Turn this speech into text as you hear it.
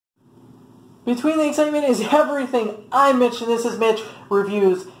Between the Excitement is everything. I'm Mitch, and this is Mitch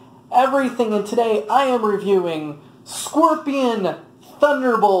Reviews Everything, and today I am reviewing Scorpion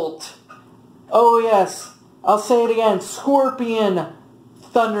Thunderbolt. Oh yes, I'll say it again, Scorpion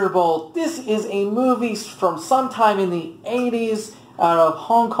Thunderbolt. This is a movie from sometime in the 80s out of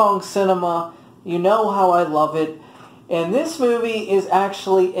Hong Kong cinema. You know how I love it. And this movie is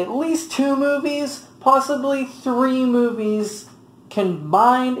actually at least 2 movies, possibly 3 movies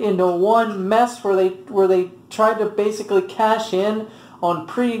combined into one mess where they tried to basically cash in on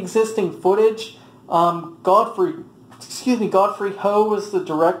pre-existing footage. Godfrey Ho was the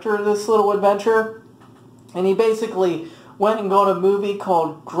director of this little adventure, and he basically went and got a movie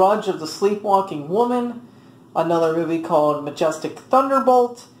called Grudge of the Sleepwalking Woman, another movie called Majestic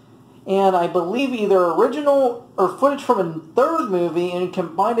Thunderbolt, and I believe either original or footage from a third movie, and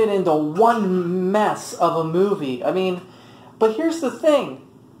combined it into one mess of a movie. I mean, but here's the thing.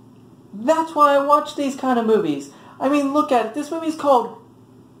 That's why I watch these kind of movies. I mean, look at it. This movie's called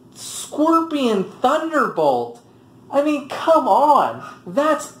Scorpion Thunderbolt. I mean, come on.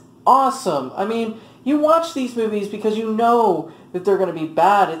 That's awesome. I mean, you watch these movies because you know that they're going to be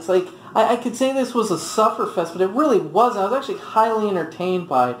bad. It's like, I could say this was a sufferfest, but it really wasn't. I was actually highly entertained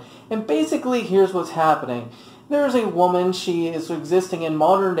by it. And basically, here's what's happening. There's a woman. She is existing in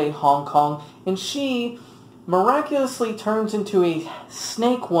modern-day Hong Kong, and she miraculously turns into a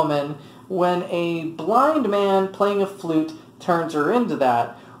snake woman when a blind man playing a flute turns her into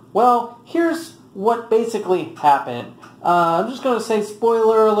that. Well, here's what basically happened. I'm just going to say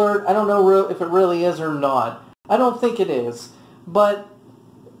spoiler alert. I don't know if it really is or not. I don't think it is. But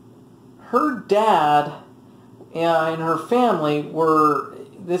her dad and her family were,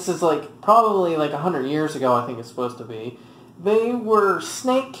 this is like probably like 100 years ago, I think it's supposed to be. They were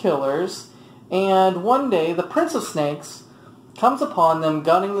snake killers. And one day, the Prince of Snakes comes upon them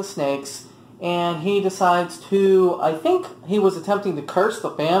gunning the snakes, and he decides to, I think he was attempting to curse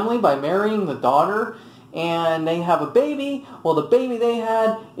the family by marrying the daughter, and they have a baby. Well, the baby they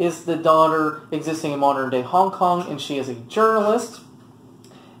had is the daughter existing in modern-day Hong Kong, and she is a journalist.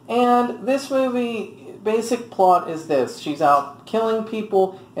 And this movie, basic plot is this. She's out killing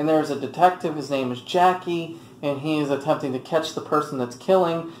people, and there's a detective, his name is Jackie, and he is attempting to catch the person that's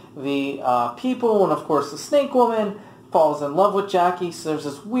killing the people, and of course the snake woman falls in love with Jackie, so there's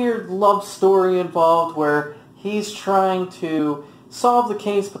this weird love story involved where he's trying to solve the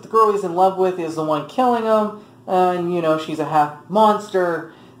case, but the girl he's in love with is the one killing him, and you know, she's a half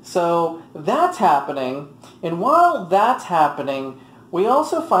monster. So that's happening, and while that's happening, we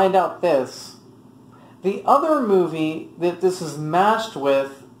also find out this. The other movie that this is matched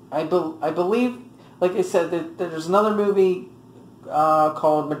with, I believe, like I said, there's another movie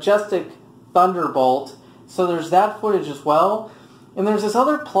called Majestic Thunderbolt, so there's that footage as well. And there's this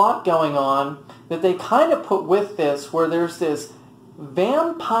other plot going on that they kind of put with this, where there's this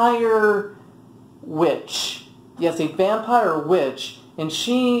vampire witch. Yes, a vampire witch, and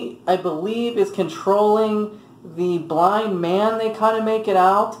she, I believe, is controlling the blind man, they kind of make it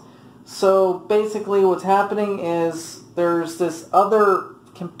out. So basically what's happening is there's this other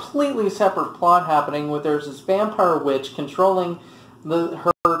completely separate plot happening where there's this vampire witch controlling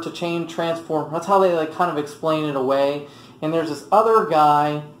her to transform. That's how they like kind of explain it away. And there's this other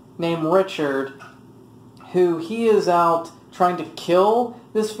guy named Richard who he is out trying to kill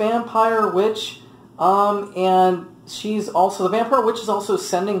this vampire witch. And she's also, the vampire witch is also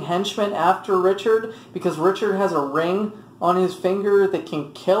sending henchmen after Richard because Richard has a ring on his finger that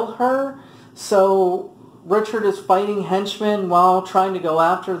can kill her. So Richard is fighting henchmen while trying to go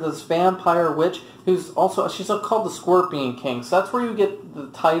after this vampire witch, who's also, she's called the Scorpion King. So that's where you get the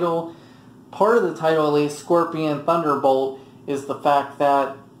title, part of the title at least, Scorpion Thunderbolt, is the fact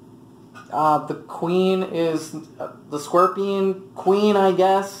that the queen is, the Scorpion Queen, I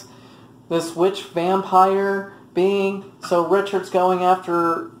guess, this witch vampire being. So Richard's going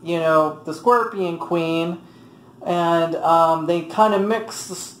after, you know, the Scorpion Queen, and they kind of mix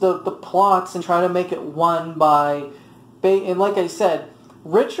the plots and try to make it one by, and like I said,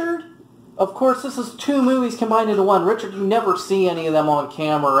 Richard, of course this is 2 movies combined into one. Richard, you never see any of them on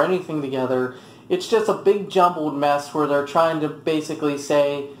camera or anything together. It's just a big jumbled mess where they're trying to basically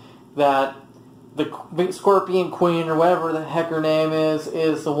say that the Scorpion Queen, or whatever the heck her name is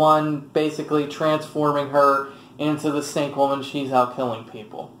the one basically transforming her into the snake woman. She's out killing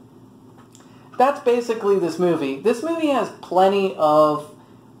people. That's basically this movie. This movie has plenty of,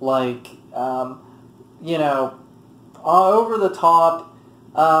 like, you know, over the top,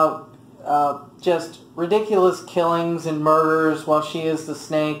 just ridiculous killings and murders while she is the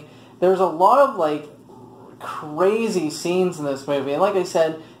snake. There's a lot of, like, crazy scenes in this movie. And like I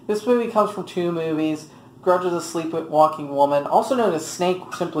said, This movie comes from 2 movies, Grudge of the Sleepwalking Woman, also known as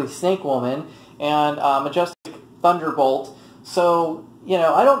simply Snake Woman, and Majestic Thunderbolt. So, you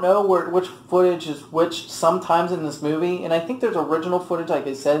know, I don't know which footage is which sometimes in this movie, and I think there's original footage, like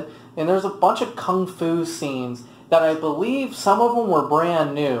I said, and there's a bunch of kung fu scenes that I believe some of them were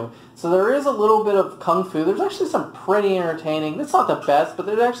brand new. So there is a little bit of kung fu. There's actually some pretty entertaining, it's not the best, but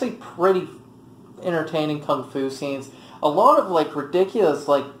there's actually pretty entertaining kung fu scenes. A lot of, like, ridiculous,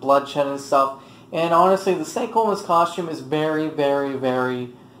 like, bloodshed and stuff. And honestly, the Snake Woman's costume is very, very,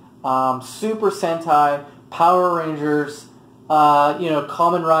 very Super Sentai, Power Rangers, you know,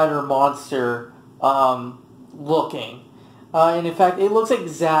 Kamen Rider monster looking. And in fact, it looks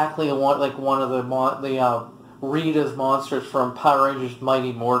exactly like one of the Rita's monsters from Power Rangers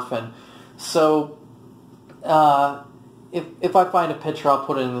Mighty Morphin. So, if I find a picture, I'll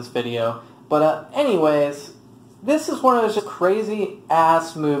put it in this video. But anyways, this is one of those just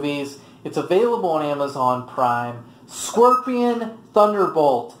crazy-ass movies. It's available on Amazon Prime. Scorpion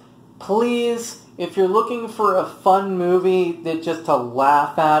Thunderbolt. Please, if you're looking for a fun movie that just to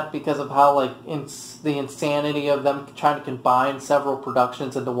laugh at because of how, like, the insanity of them trying to combine several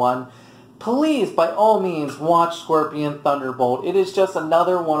productions into one, please, by all means, watch Scorpion Thunderbolt. It is just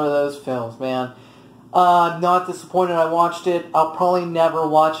another one of those films, man. Not disappointed I watched it. I'll probably never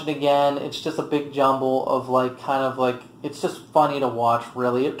watch it again. It's just a big jumble of, like, kind of like, it's just funny to watch,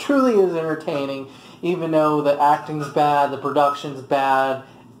 really. It truly is entertaining, even though the acting's bad, the production's bad,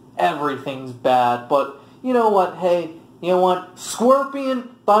 everything's bad. But, you know what, hey, you know what?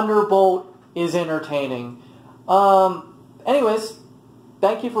 Scorpion Thunderbolt is entertaining. Anyways,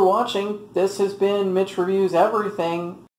 thank you for watching. This has been Mitch Reviews Everything.